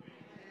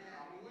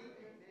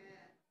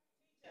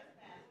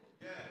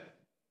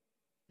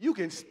 You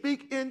can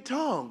speak in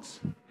tongues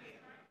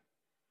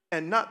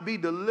and not be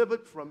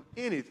delivered from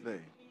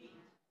anything.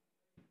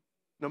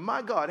 Now,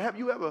 my God, have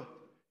you ever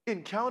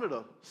encountered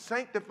a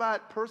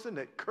sanctified person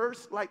that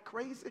cursed like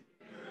crazy?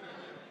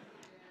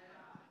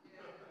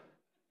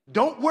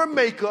 Don't wear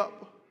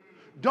makeup,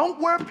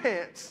 don't wear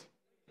pants,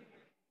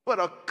 but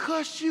I'll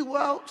cuss you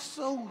out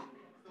so.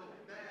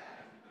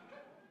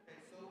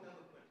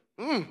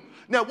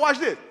 Now watch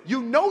this.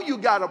 You know you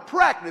got to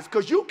practice,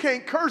 because you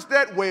can't curse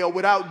that well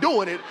without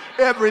doing it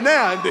every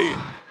now and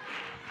then.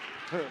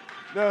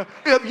 Now,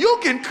 if you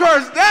can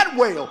curse that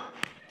well,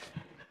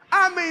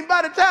 I mean,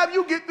 by the time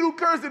you get through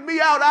cursing me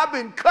out, I've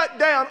been cut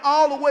down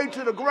all the way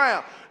to the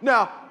ground.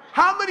 Now,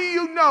 how many of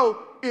you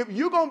know if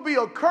you're going to be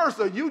a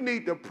cursor, you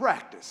need to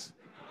practice?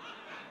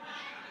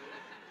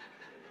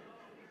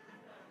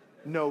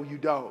 No, you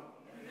don't.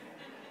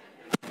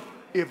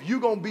 If you're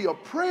going to be a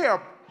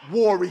prayer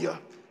warrior,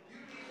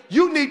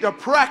 you need to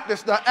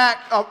practice the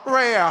act of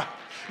prayer.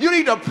 You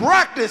need to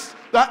practice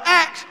the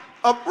act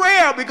of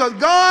prayer, because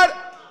God,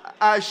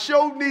 I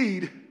sure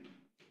need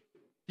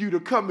you to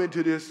come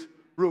into this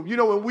room. You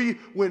know,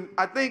 when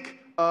I think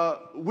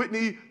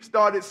Whitney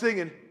started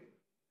singing,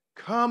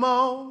 "Come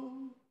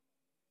on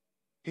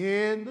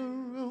in the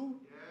room."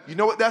 You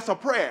know what? That's a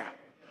prayer.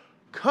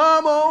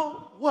 Come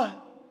on,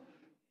 what?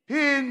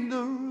 In the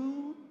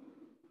room.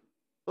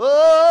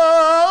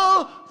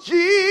 Oh,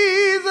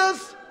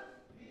 Jesus.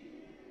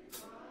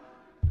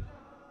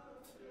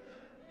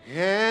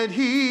 And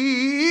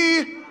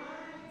he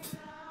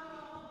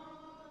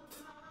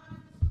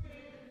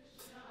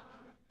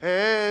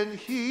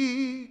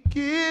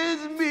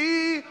gives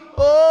me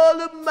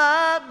all of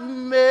my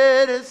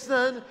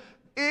medicine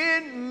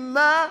in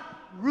my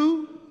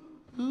room.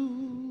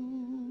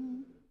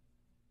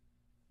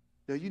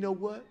 Now, you know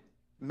what?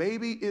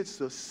 Maybe it's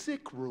a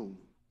sick room.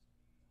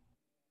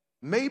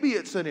 Maybe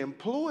it's an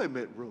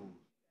employment room.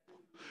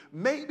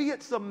 Maybe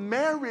it's a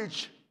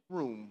marriage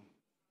room.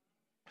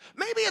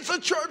 Maybe it's a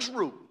church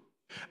room.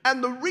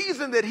 And the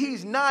reason that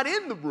he's not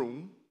in the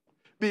room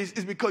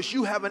is because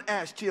you haven't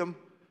asked him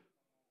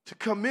to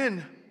come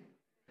in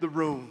the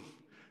room.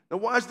 Now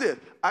watch this.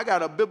 I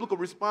got a biblical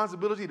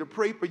responsibility to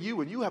pray for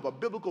you, and you have a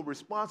biblical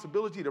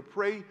responsibility to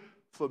pray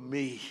for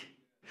me.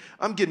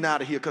 I'm getting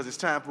out of here because it's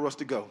time for us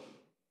to go.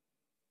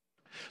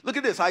 Look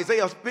at this,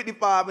 Isaiah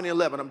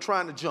 55:11. I'm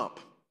trying to jump.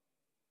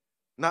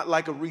 Not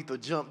like Aretha,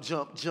 jump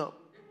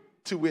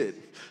to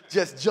it.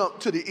 Just jump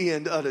to the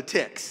end of the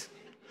text.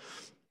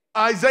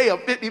 Isaiah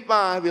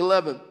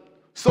 55:11.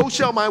 So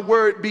shall my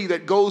word be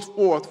that goes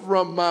forth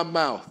from my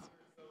mouth.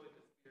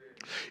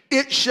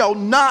 It shall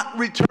not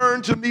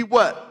return to me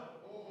what?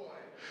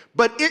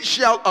 But it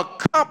shall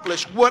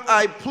accomplish what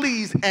I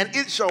please, and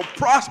it shall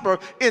prosper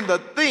in the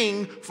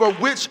thing for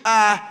which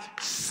I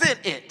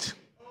sent it.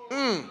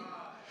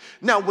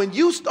 Now, when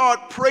you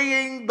start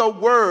praying the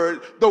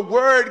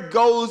word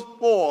goes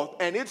forth,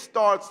 and it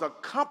starts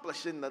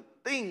accomplishing the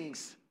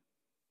things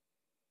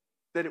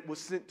that it was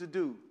sent to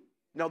do.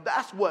 Now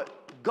that's what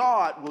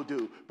God will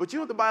do. But you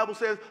know what the Bible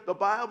says? The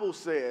Bible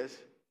says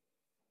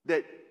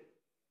that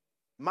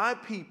my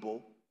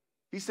people,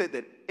 he said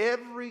that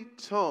every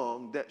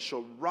tongue that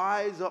shall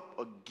rise up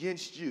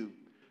against you,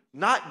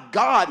 not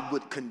God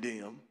would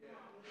condemn,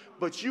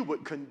 but you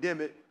would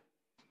condemn it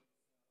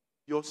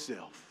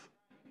yourself.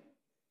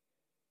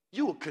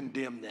 You will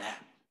condemn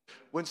that.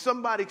 When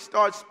somebody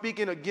starts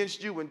speaking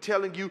against you and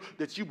telling you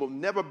that you will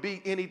never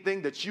be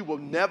anything, that you will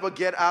never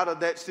get out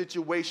of that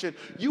situation,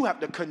 you have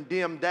to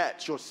condemn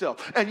that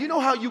yourself. And you know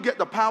how you get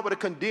the power to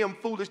condemn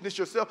foolishness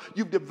yourself?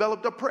 You've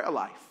developed a prayer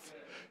life.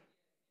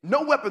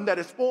 No weapon that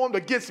is formed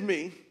against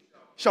me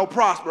shall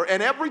prosper,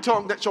 and every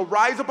tongue that shall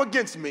rise up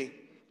against me,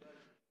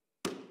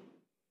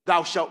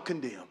 thou shalt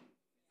condemn.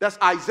 That's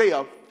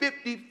Isaiah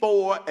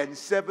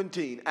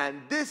 54:17.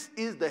 And this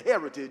is the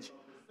heritage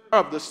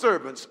of the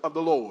servants of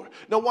the Lord.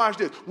 Now watch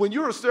this. When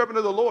you're a servant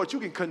of the Lord, you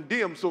can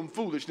condemn some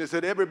foolishness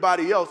that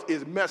everybody else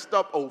is messed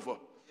up over.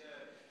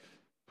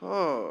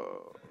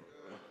 Oh.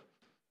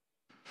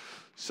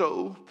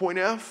 So, point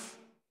F,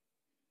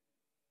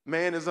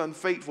 man is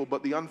unfaithful,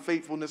 but the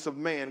unfaithfulness of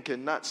man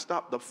cannot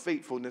stop the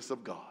faithfulness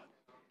of God.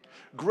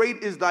 Great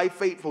is thy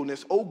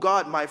faithfulness, O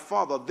God, my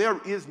Father. There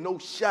is no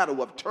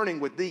shadow of turning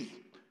with thee.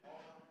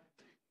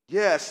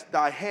 Yes,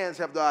 thy hands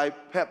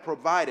have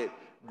provided.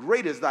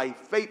 Great is thy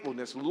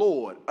faithfulness,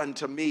 Lord,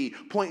 unto me.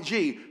 Point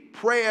G,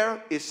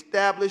 prayer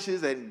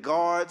establishes and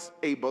guards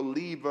a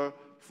believer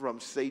from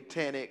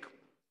satanic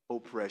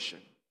oppression.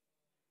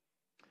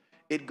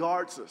 It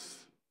guards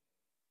us.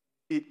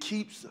 It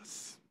keeps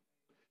us.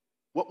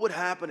 What would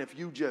happen if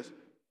you just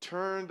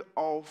turned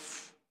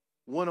off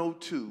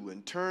 102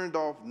 and turned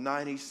off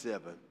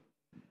 97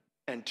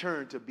 and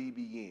turned to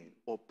BBN,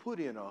 or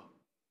put in a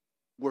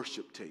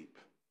worship tape,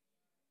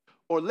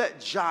 or let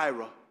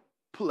Jireh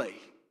play?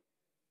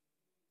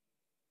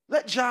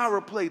 Let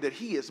Jireh play that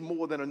he is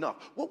more than enough.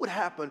 What would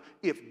happen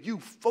if you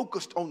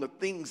focused on the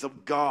things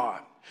of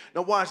God?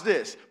 Now watch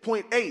this.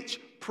 Point H,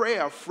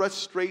 prayer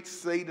frustrates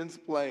Satan's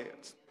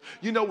plans.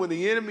 You know, when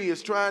the enemy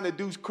is trying to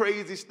do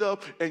crazy stuff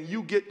and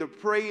you get to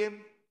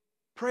praying,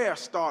 prayer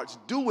starts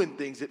doing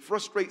things. It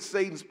frustrates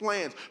Satan's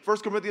plans. 1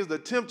 Corinthians, the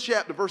 10th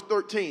chapter, verse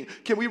 13.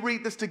 Can we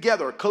read this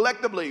together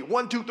collectively?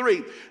 1, 2,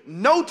 3.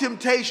 No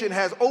temptation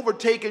has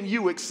overtaken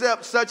you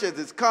except such as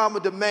is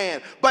common to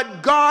man.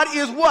 But God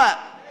is what?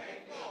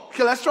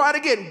 Okay, let's try it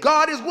again.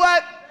 God is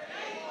what?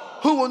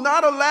 Who will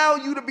not allow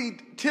you to be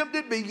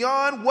tempted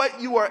beyond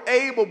what you are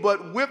able,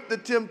 but with the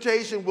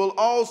temptation will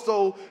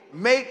also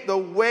make the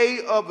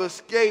way of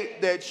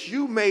escape that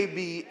you may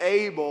be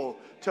able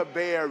to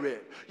bear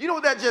it. You know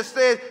what that just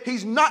says?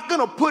 He's not going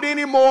to put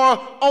any more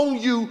on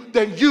you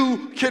than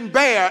you can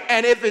bear.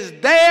 And if it's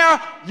there,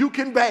 you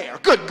can bear.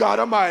 Good God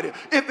Almighty.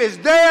 If it's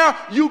there,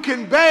 you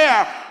can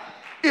bear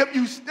if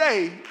you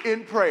stay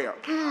in prayer.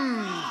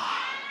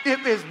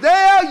 If it's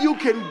there, you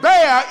can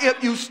bear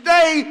if you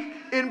stay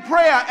in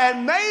prayer.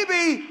 And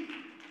maybe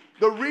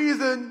the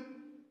reason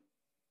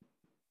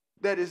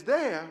that it's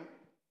there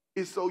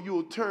is so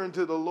you'll turn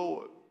to the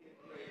Lord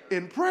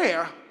in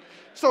prayer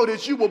so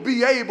that you will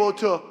be able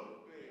to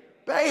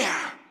bear.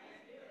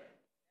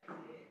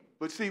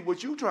 But see,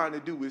 what you're trying to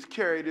do is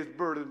carry this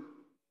burden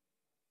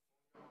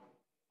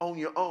on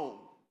your own.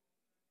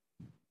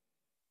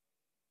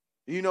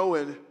 You know,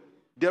 and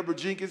Deborah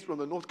Jenkins from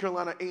the North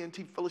Carolina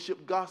A&T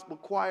Fellowship Gospel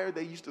Choir,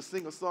 they used to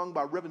sing a song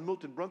by Reverend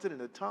Milton Brunson in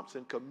the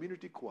Thompson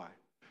Community Choir.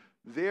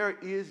 There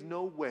is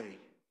no way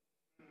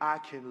I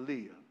can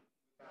live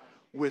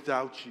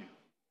without you.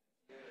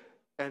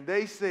 And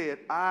they said,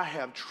 I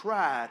have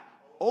tried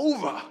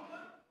over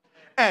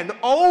and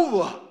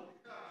over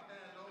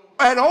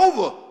and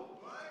over,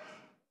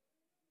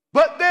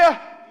 but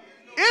there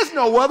is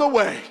no other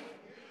way.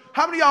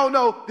 How many of y'all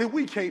know that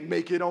we can't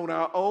make it on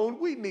our own?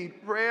 We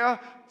need prayer.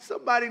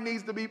 Somebody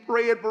needs to be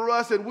praying for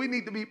us, and we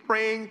need to be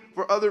praying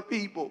for other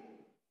people.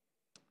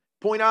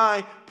 Point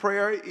I,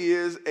 prayer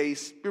is a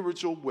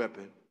spiritual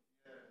weapon.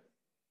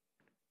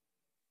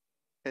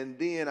 And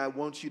then I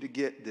want you to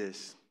get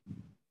this.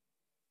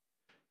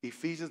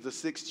 Ephesians, the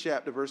 6th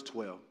chapter, verse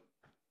 12.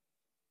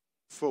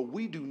 For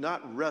we do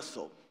not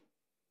wrestle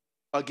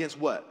against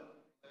what?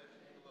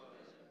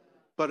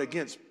 But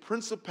against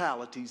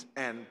principalities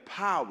and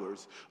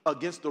powers,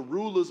 against the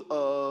rulers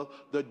of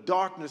the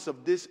darkness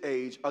of this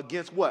age,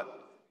 against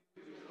what?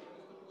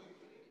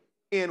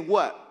 In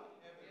what?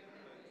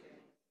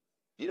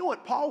 You know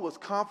what? Paul was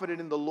confident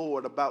in the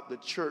Lord about the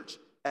church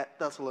at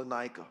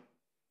Thessalonica.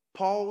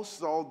 Paul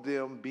saw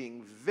them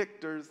being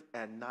victors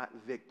and not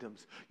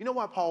victims. You know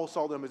why Paul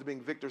saw them as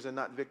being victors and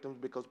not victims?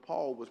 Because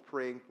Paul was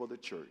praying for the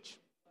church.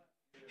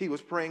 He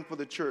was praying for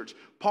the church.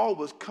 Paul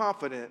was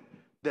confident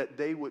that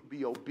they would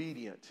be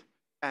obedient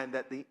and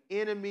that the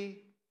enemy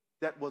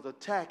that was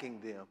attacking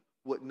them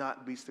would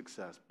not be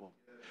successful.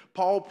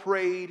 Paul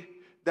prayed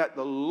that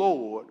the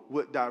Lord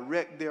would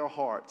direct their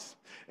hearts.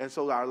 And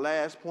so our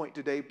last point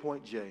today,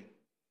 point J,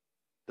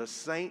 the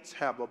saints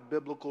have a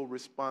biblical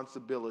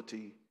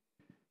responsibility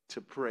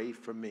to pray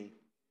for me.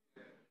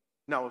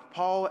 Now, if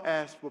Paul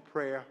asked for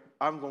prayer,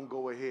 I'm going to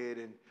go ahead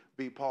and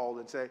be Paul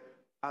and say,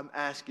 I'm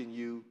asking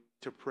you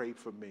to pray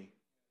for me.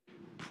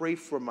 Pray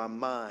for my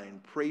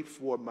mind. Pray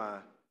for my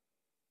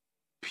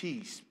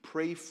peace.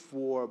 Pray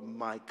for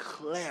my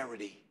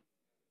clarity.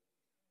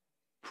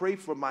 Pray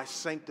for my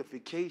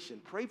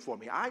sanctification. Pray for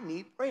me. I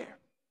need prayer.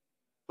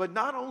 But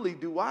not only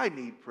do I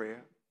need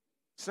prayer,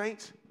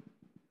 saints,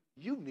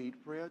 you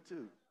need prayer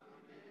too.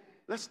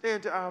 Let's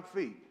stand to our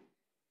feet.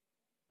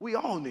 We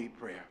all need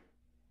prayer.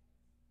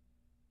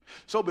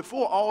 So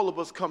before all of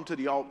us come to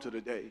the altar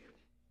today,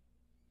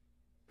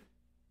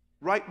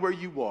 right where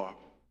you are,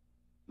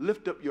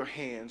 lift up your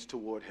hands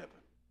toward heaven.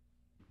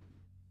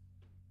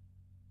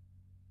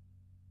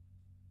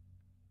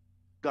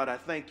 God, I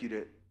thank you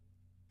that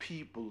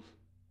people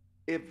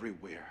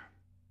everywhere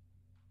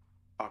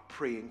are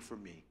praying for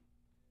me.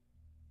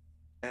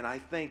 And I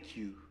thank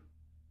you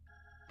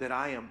that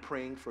I am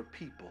praying for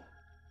people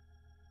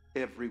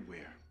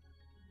everywhere.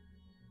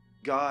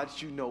 God,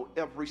 you know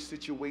every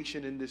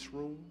situation in this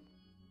room.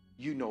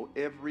 You know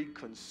every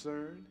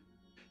concern.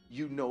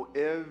 You know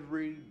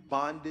every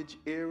bondage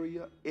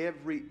area,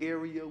 every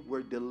area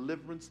where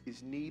deliverance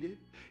is needed,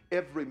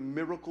 every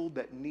miracle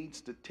that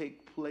needs to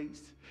take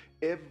place,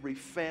 every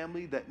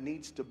family that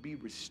needs to be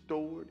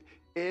restored,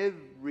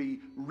 every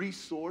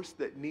resource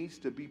that needs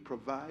to be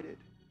provided.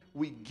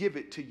 We give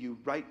it to you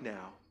right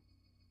now,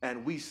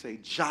 and we say,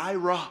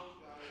 Jireh,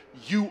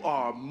 you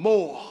are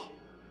more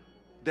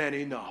than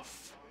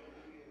enough.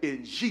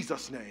 In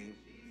Jesus' name,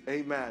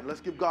 amen.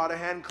 Let's give God a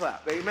hand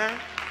clap. Amen.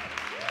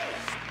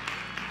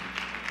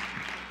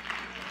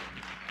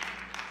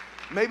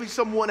 Maybe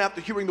someone, after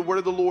hearing the word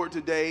of the Lord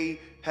today,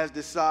 has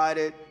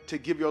decided to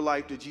give your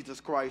life to Jesus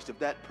Christ. If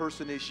that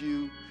person is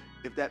you,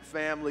 if that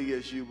family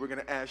is you, we're going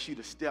to ask you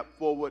to step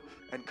forward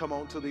and come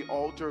on to the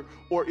altar.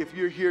 Or if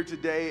you're here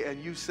today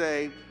and you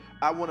say,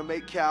 I want to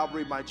make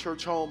Calvary my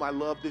church home. I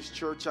love this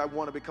church. I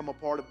want to become a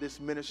part of this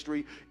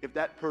ministry. If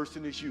that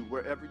person is you,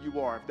 wherever you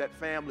are, if that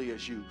family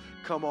is you,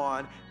 come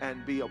on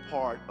and be a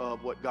part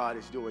of what God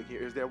is doing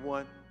here. Is there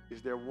one?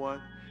 Is there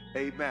one?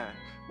 Amen.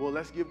 Well,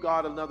 let's give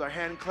God another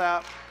hand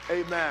clap.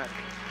 Amen.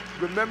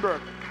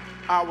 Remember,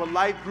 our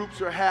life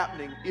groups are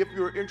happening. If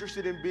you're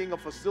interested in being a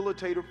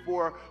facilitator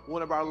for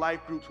one of our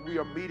life groups, we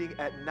are meeting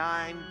at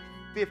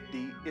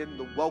 9:50 in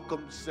the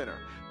Welcome Center.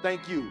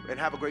 Thank you and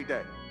have a great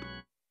day.